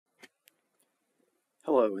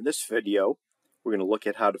Hello, in this video we're going to look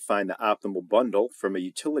at how to find the optimal bundle from a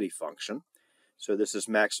utility function. So this is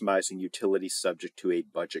maximizing utility subject to a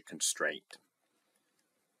budget constraint.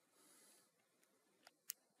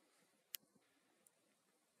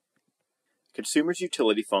 Consumer's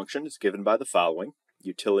utility function is given by the following.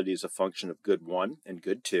 Utility is a function of good 1 and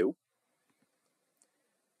good 2.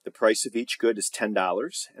 The price of each good is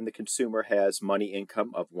 $10 and the consumer has money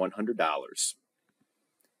income of $100.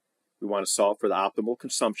 We want to solve for the optimal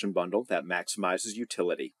consumption bundle that maximizes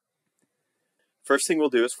utility. First thing we'll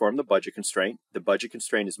do is form the budget constraint. The budget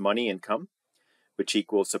constraint is money income, which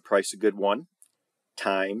equals the price of good 1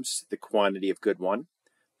 times the quantity of good 1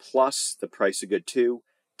 plus the price of good 2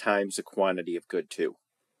 times the quantity of good 2.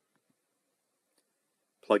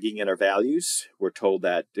 Plugging in our values, we're told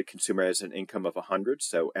that the consumer has an income of 100,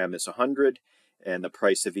 so M is 100, and the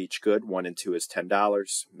price of each good, 1 and 2, is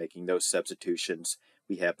 $10. Making those substitutions,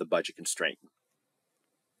 we have the budget constraint.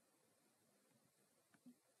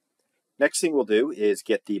 Next thing we'll do is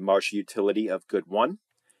get the marginal utility of good 1.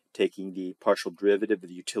 Taking the partial derivative of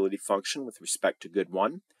the utility function with respect to good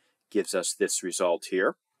 1 gives us this result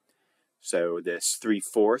here. So this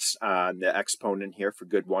 3/4 on the exponent here for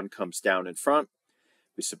good 1 comes down in front.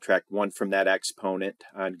 We subtract 1 from that exponent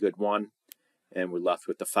on good 1, and we're left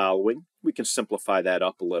with the following. We can simplify that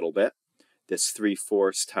up a little bit. This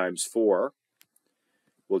 3/4 times 4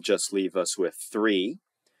 will just leave us with 3,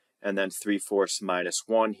 and then 3/4 minus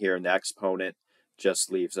 1 here in the exponent just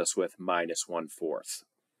leaves us with minus 1/4.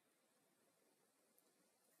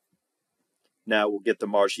 Now we'll get the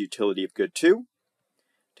marginal utility of good 2.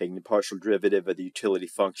 Taking the partial derivative of the utility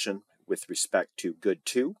function with respect to good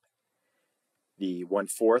 2. The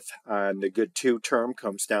 1/4 on the good 2 term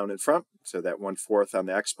comes down in front, so that 1/4 on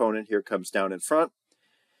the exponent here comes down in front.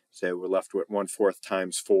 So we're left with 1/4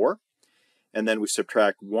 times 4. And then we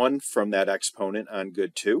subtract 1 from that exponent on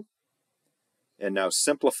good 2. And now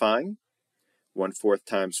simplifying, 1/4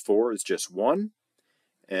 times 4 is just 1.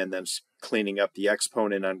 And then cleaning up the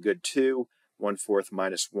exponent on good 2, 1/4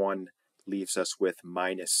 minus 1 leaves us with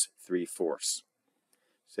minus 3/4.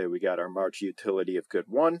 So we got our marginal utility of good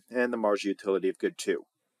 1 and the marginal utility of good 2.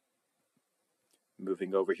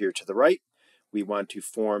 Moving over here to the right, we want to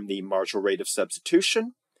form the marginal rate of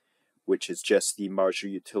substitution, which is just the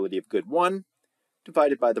marginal utility of good 1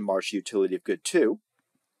 divided by the marginal utility of good 2.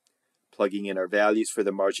 Plugging in our values for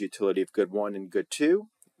the marginal utility of good 1 and good 2,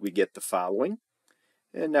 we get the following.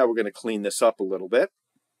 And now we're going to clean this up a little bit.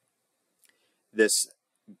 This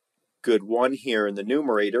good 1 here in the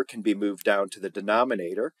numerator can be moved down to the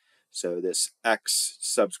denominator. So this x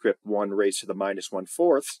subscript 1 raised to the minus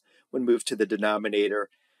 1/4, when moved to the denominator,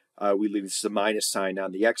 we leave the minus sign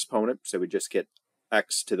on the exponent, so we just get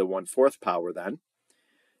x to the 1/4 power then.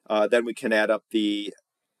 Then we can add up the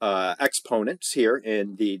exponents here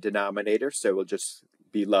in the denominator, so we'll just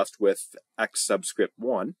be left with x subscript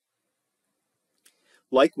 1.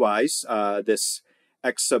 Likewise, this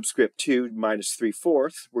x subscript 2 minus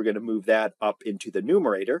 3/4, we're going to move that up into the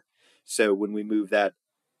numerator. So when we move that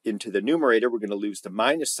into the numerator, we're going to lose the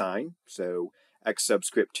minus sign. So x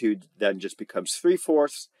subscript 2 then just becomes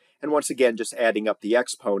 3/4. And once again, just adding up the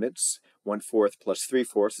exponents, 1/4 plus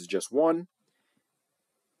 3/4 is just 1.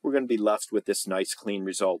 We're going to be left with this nice clean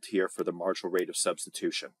result here for the marginal rate of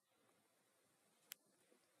substitution.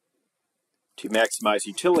 To maximize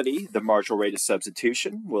utility, the marginal rate of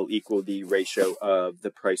substitution will equal the ratio of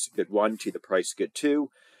the price of good 1 to the price of good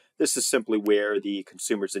 2. This is simply where the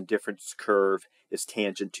consumer's indifference curve is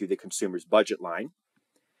tangent to the consumer's budget line.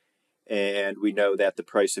 And we know that the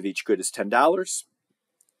price of each good is $10.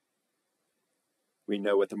 We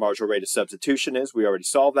know what the marginal rate of substitution is. We already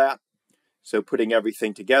solved that. So putting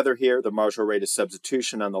everything together here, the marginal rate of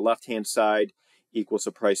substitution on the left-hand side equals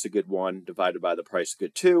the price of good 1 divided by the price of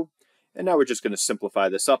good 2. And now we're just going to simplify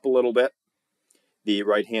this up a little bit. The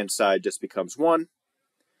right-hand side just becomes 1.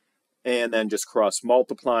 And then just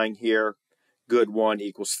cross-multiplying here, good 1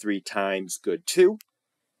 equals 3 times good 2.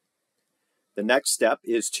 The next step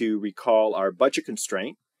is to recall our budget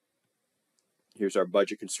constraint. Here's our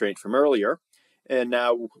budget constraint from earlier. And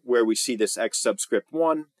now where we see this x subscript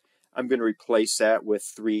 1, I'm going to replace that with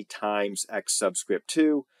 3 times x subscript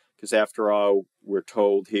 2. Because after all, we're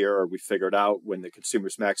told here, or we figured out, when the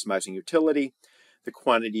consumer's maximizing utility, the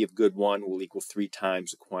quantity of good 1 will equal 3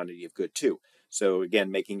 times the quantity of good 2. So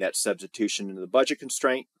again, making that substitution into the budget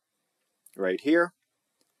constraint right here.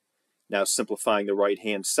 Now simplifying the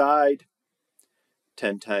right-hand side,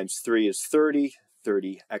 10 times 3 is 30,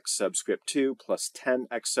 30x subscript 2 plus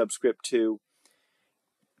 10x subscript 2.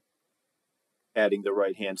 Adding the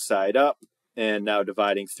right-hand side up, and now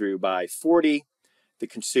dividing through by 40. the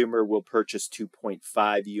consumer will purchase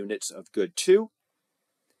 2.5 units of good 2.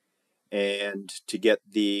 And to get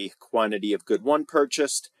the quantity of good 1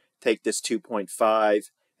 purchased, take this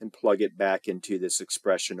 2.5 and plug it back into this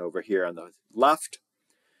expression over here on the left.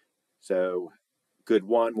 So good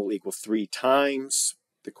 1 will equal 3 times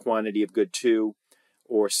the quantity of good 2,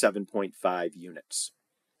 or 7.5 units.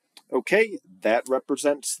 Okay, that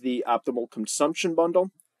represents the optimal consumption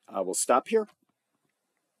bundle. I will stop here.